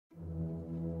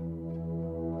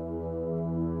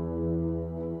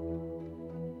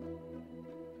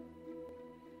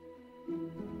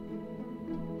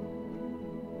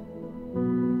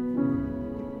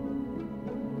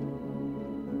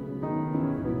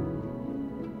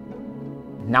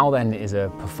Now Then is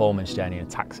a performance journey in a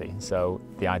taxi. So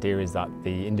the idea is that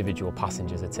the individual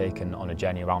passengers are taken on a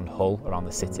journey around Hull, around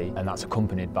the city, and that's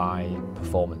accompanied by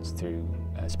performance through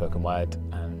spoken word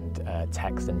and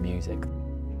text and music.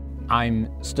 I'm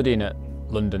studying at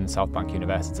London South Bank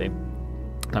University,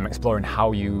 and I'm exploring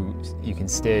how you can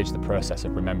stage the process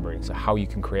of remembering, so how you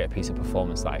can create a piece of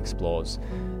performance that explores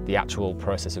the actual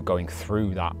process of going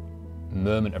through that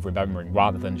moment of remembering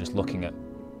rather than just looking at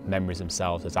memories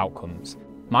themselves as outcomes.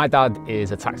 My dad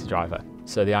is a taxi driver,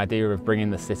 so the idea of bringing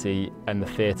the city and the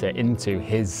theatre into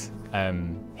his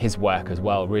work as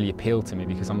well really appealed to me,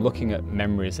 because I'm looking at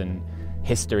memories and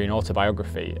history and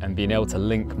autobiography, and being able to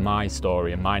link my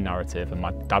story and my narrative and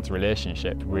my dad's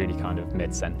relationship really kind of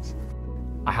made sense.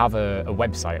 I have a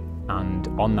website, and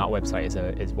on that website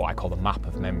is what I call the map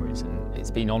of memories, and it's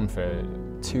been on for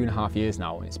 2.5 years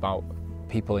now, and it's about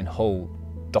people in Hull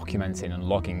documenting and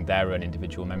logging their own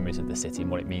individual memories of the city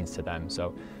and what it means to them.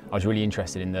 So I was really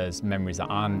interested in those memories that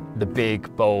aren't the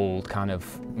big, bold kind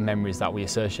of memories that we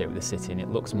associate with the city, and it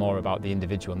looks more about the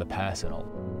individual and the personal.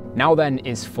 Now Then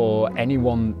is for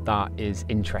anyone that is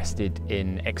interested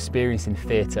in experiencing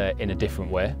theatre in a different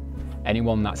way,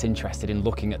 anyone that's interested in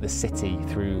looking at the city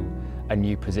through a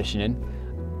new positioning,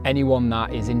 anyone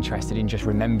that is interested in just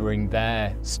remembering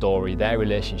their story, their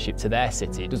relationship to their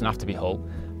city. It doesn't have to be Hull,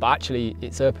 but actually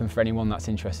it's open for anyone that's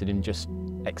interested in just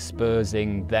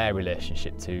exposing their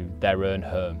relationship to their own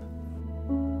home.